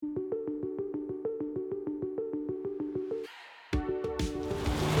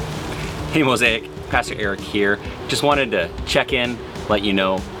Hey Mosaic, Pastor Eric here. Just wanted to check in, let you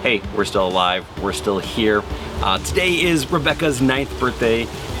know, hey, we're still alive, we're still here. Today is Rebecca's 9th birthday,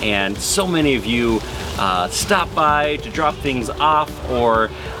 and so many of you stopped by to drop things off or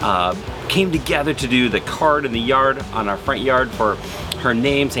came together to do the card in the yard, on our front yard, for her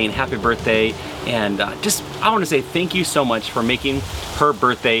name, saying happy birthday. And I want to say thank you so much for making her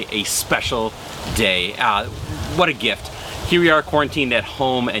birthday a special day. What a gift. Here we are quarantined at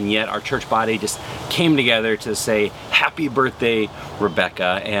home, and yet our church body just came together to say happy birthday,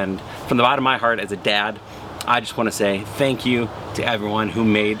 Rebecca. And from the bottom of my heart as a dad, I just want to say thank you to everyone who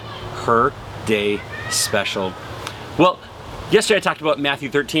made her day special. Well, yesterday I talked about Matthew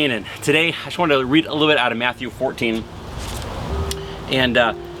 13, and today I just wanted to read a little bit out of Matthew 14. And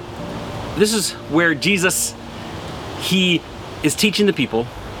this is where Jesus, he is teaching the people,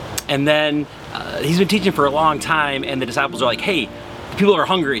 and then he's been teaching for a long time, and the disciples are like, hey, the people are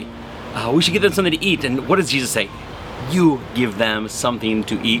hungry. We should give them something to eat. And what does Jesus say? You give them something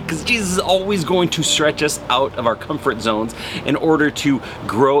to eat, because Jesus is always going to stretch us out of our comfort zones in order to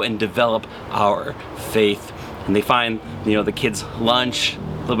grow and develop our faith. And they find, the kids' lunch,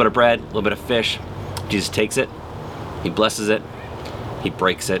 a little bit of bread, a little bit of fish. Jesus takes it, he blesses it, he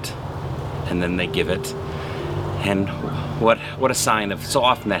breaks it, and then they give it. And what a sign of, so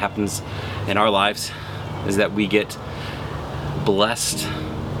often that happens in our lives, is that we get blessed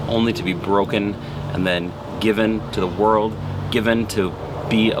only to be broken and then given to the world, given to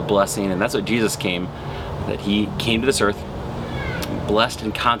be a blessing. And that's what Jesus came, that he came to this earth, blessed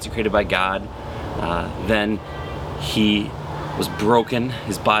and consecrated by God. Then he was broken,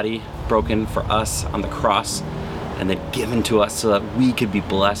 his body broken for us on the cross, and then given to us so that we could be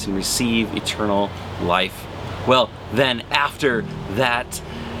blessed and receive eternal life. Well, then after that,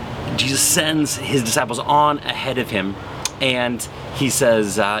 Jesus sends his disciples on ahead of him, and he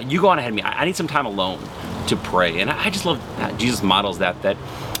says, you go on ahead of me. I need some time alone to pray. And I just love that Jesus models that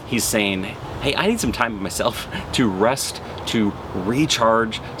he's saying, hey, I need some time by myself to rest, to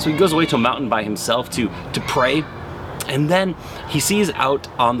recharge. So he goes away to a mountain by himself to pray. And then he sees out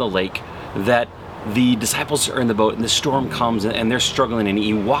on the lake that the disciples are in the boat, and the storm comes, and they're struggling, and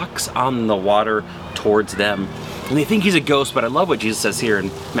he walks on the water towards them. And they think he's a ghost, but I love what Jesus says here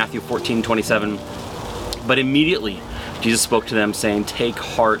in Matthew 14:27. But immediately Jesus spoke to them, saying, take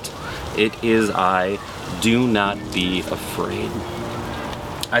heart, it is I, do not be afraid.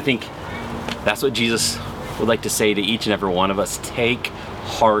 I think that's what Jesus would like to say to each and every one of us. Take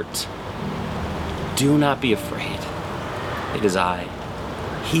heart, do not be afraid, it is I.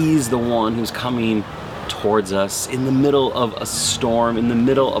 He's the one who's coming towards us in the middle of a storm, in the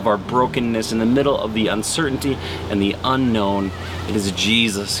middle of our brokenness, in the middle of the uncertainty and the unknown. It is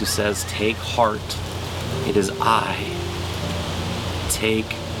Jesus who says, take heart, it is I.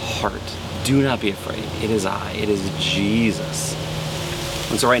 Take heart, do not be afraid, it is I, it is Jesus.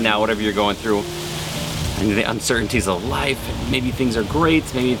 And so right now, whatever you're going through, and the uncertainties of life, maybe things are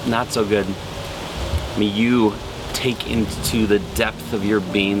great, maybe not so good, may you take into the depth of your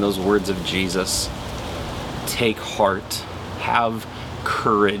being those words of Jesus. Take heart, have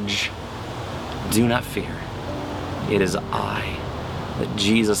courage, do not fear. It is I, that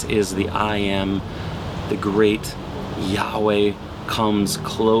Jesus is the I am, the great Yahweh comes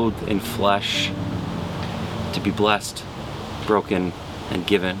clothed in flesh to be blessed, broken, and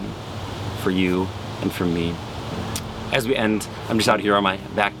given for you and for me. As we end, I'm just out here on my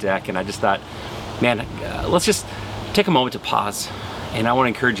back deck, and I just thought, man, let's just take a moment to pause. And I want to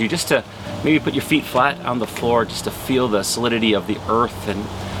encourage you just to maybe put your feet flat on the floor, just to feel the solidity of the earth and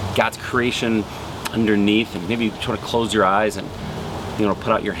God's creation underneath. And maybe you just want to close your eyes and put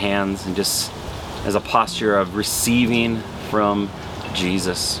out your hands, and just as a posture of receiving from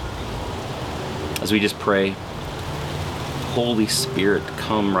Jesus. As we just pray, Holy Spirit,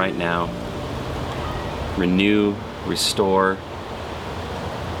 come right now. Renew, restore,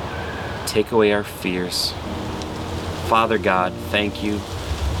 take away our fears. Father God, thank you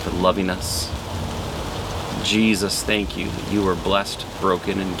for loving us. Jesus, thank you that you were blessed,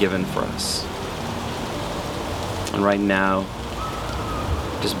 broken, and given for us. And right now,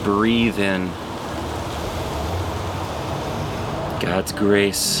 just breathe in God's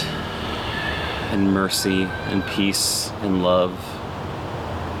grace and mercy and peace and love.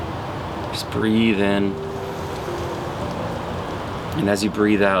 Just breathe in. And as you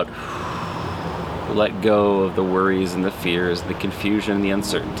breathe out, let go of the worries and the fears, the confusion and the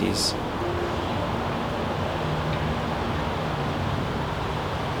uncertainties.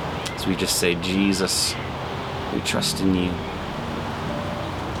 So we just say, Jesus, we trust in you.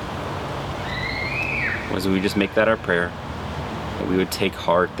 As we just make that our prayer, that we would take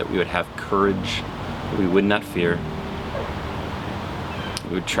heart, that we would have courage, that we would not fear.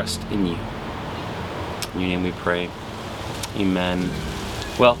 We would trust in you. In your name we pray. Amen.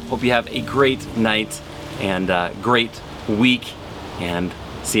 Well, hope you have a great night and great week, and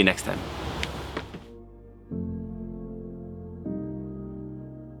see you next time.